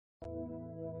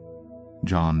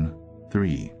John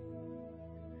 3.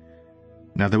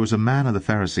 Now there was a man of the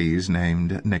Pharisees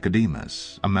named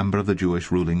Nicodemus, a member of the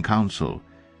Jewish ruling council.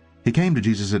 He came to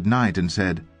Jesus at night and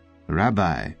said,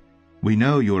 "Rabbi, we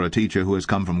know you are a teacher who has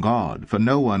come from God, for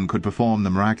no one could perform the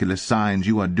miraculous signs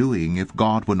you are doing if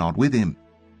God were not with him."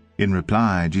 In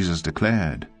reply, Jesus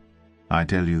declared, "I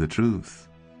tell you the truth,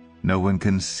 no one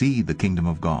can see the kingdom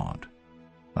of God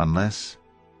unless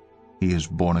he is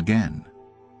born again."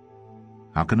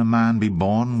 "How can a man be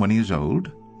born when he is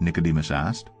old?" Nicodemus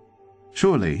asked.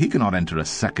 "Surely he cannot enter a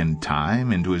second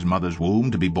time into his mother's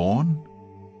womb to be born."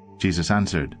 Jesus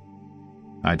answered,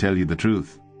 "I tell you the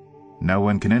truth, no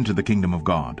one can enter the kingdom of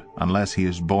God unless he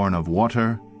is born of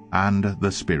water and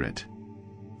the Spirit.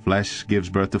 Flesh gives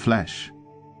birth to flesh,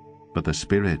 but the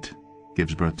Spirit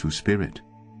gives birth to spirit.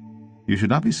 You should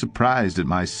not be surprised at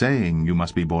my saying you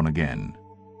must be born again.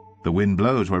 The wind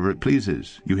blows wherever it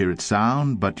pleases. You hear its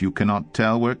sound, but you cannot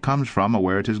tell where it comes from or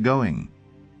where it is going.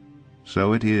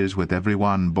 So it is with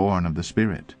everyone born of the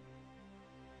Spirit."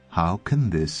 "How can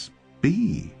this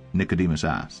be?" Nicodemus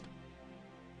asked.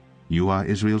 "You are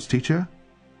Israel's teacher,"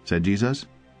 said Jesus,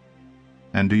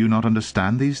 "and do you not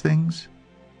understand these things?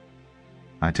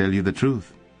 I tell you the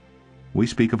truth. We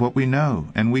speak of what we know,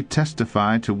 and we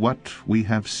testify to what we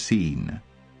have seen.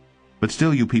 But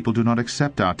still you people do not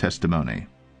accept our testimony.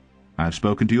 I have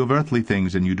spoken to you of earthly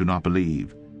things, and you do not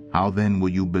believe. How then will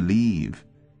you believe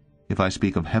if I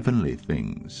speak of heavenly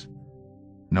things?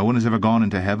 No one has ever gone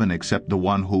into heaven except the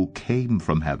one who came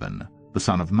from heaven, the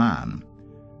Son of Man.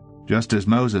 Just as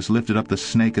Moses lifted up the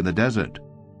snake in the desert,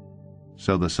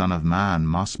 so the Son of Man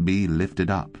must be lifted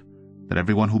up, that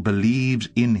everyone who believes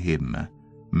in him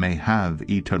may have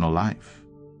eternal life.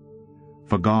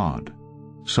 For God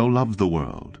so loved the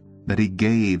world that he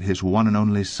gave his one and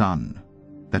only Son,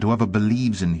 that whoever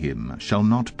believes in him shall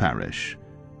not perish,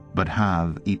 but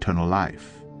have eternal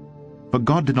life. For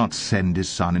God did not send his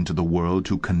Son into the world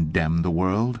to condemn the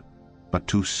world, but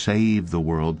to save the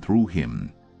world through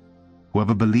him.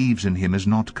 Whoever believes in him is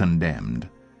not condemned,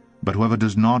 but whoever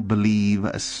does not believe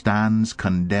stands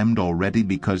condemned already,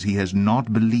 because he has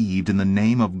not believed in the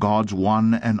name of God's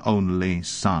one and only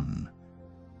Son.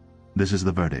 This is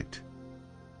the verdict.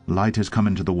 Light has come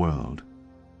into the world,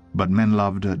 but men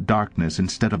loved darkness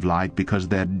instead of light because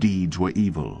their deeds were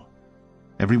evil.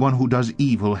 Everyone who does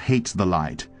evil hates the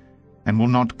light, and will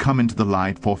not come into the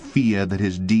light for fear that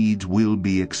his deeds will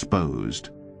be exposed.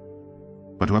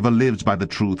 But whoever lives by the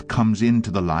truth comes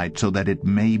into the light, so that it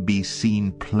may be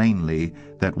seen plainly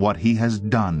that what he has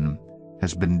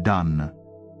been done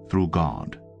through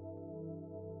God.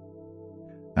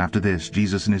 After this,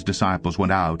 Jesus and his disciples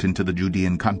went out into the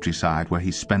Judean countryside, where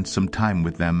he spent some time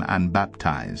with them and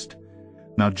baptized.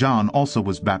 Now John also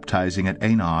was baptizing at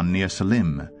Aenon near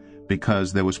Salim,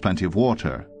 because there was plenty of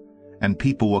water, and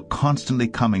people were constantly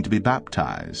coming to be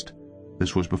baptized.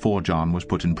 This was before John was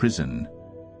put in prison.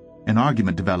 An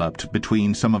argument developed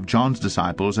between some of John's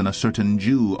disciples and a certain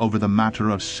Jew over the matter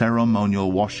of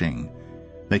ceremonial washing.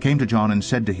 They came to John and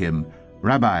said to him,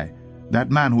 "Rabbi,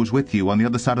 that man who was with you on the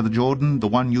other side of the Jordan, the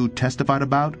one you testified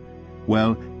about,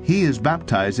 well, he is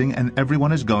baptizing, and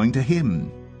everyone is going to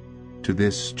him." To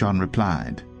this John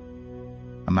replied,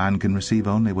 "A man can receive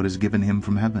only what is given him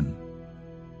from heaven.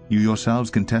 You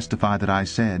yourselves can testify that I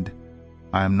said,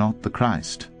 'I am not the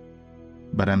Christ,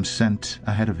 but am sent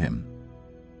ahead of him.'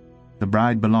 The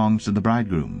bride belongs to the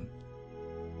bridegroom.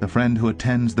 The friend who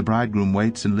attends the bridegroom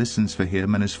waits and listens for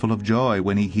him and is full of joy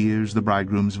when he hears the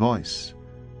bridegroom's voice.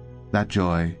 That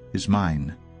joy is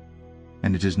mine,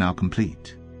 and it is now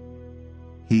complete.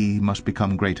 He must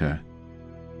become greater,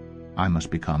 I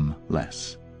must become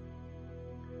less.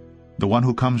 The one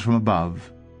who comes from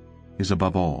above is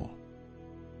above all.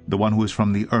 The one who is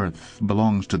from the earth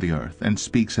belongs to the earth and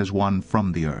speaks as one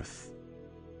from the earth.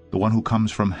 The one who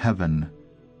comes from heaven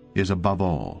is above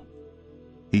all.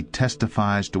 He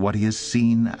testifies to what he has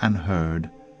seen and heard,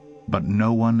 but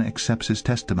no one accepts his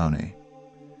testimony.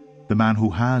 The man who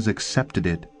has accepted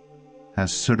it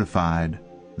has certified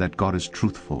that God is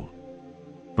truthful.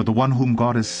 For the one whom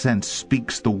God has sent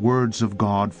speaks the words of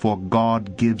God, for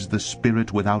God gives the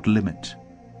Spirit without limit.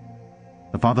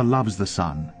 The Father loves the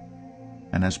Son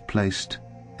and has placed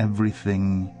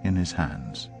everything in his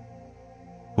hands.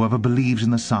 Whoever believes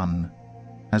in the Son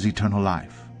has eternal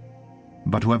life,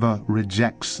 but whoever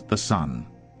rejects the Son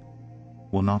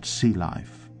will not see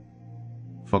life,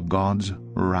 for God's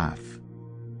wrath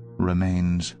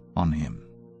remains on him."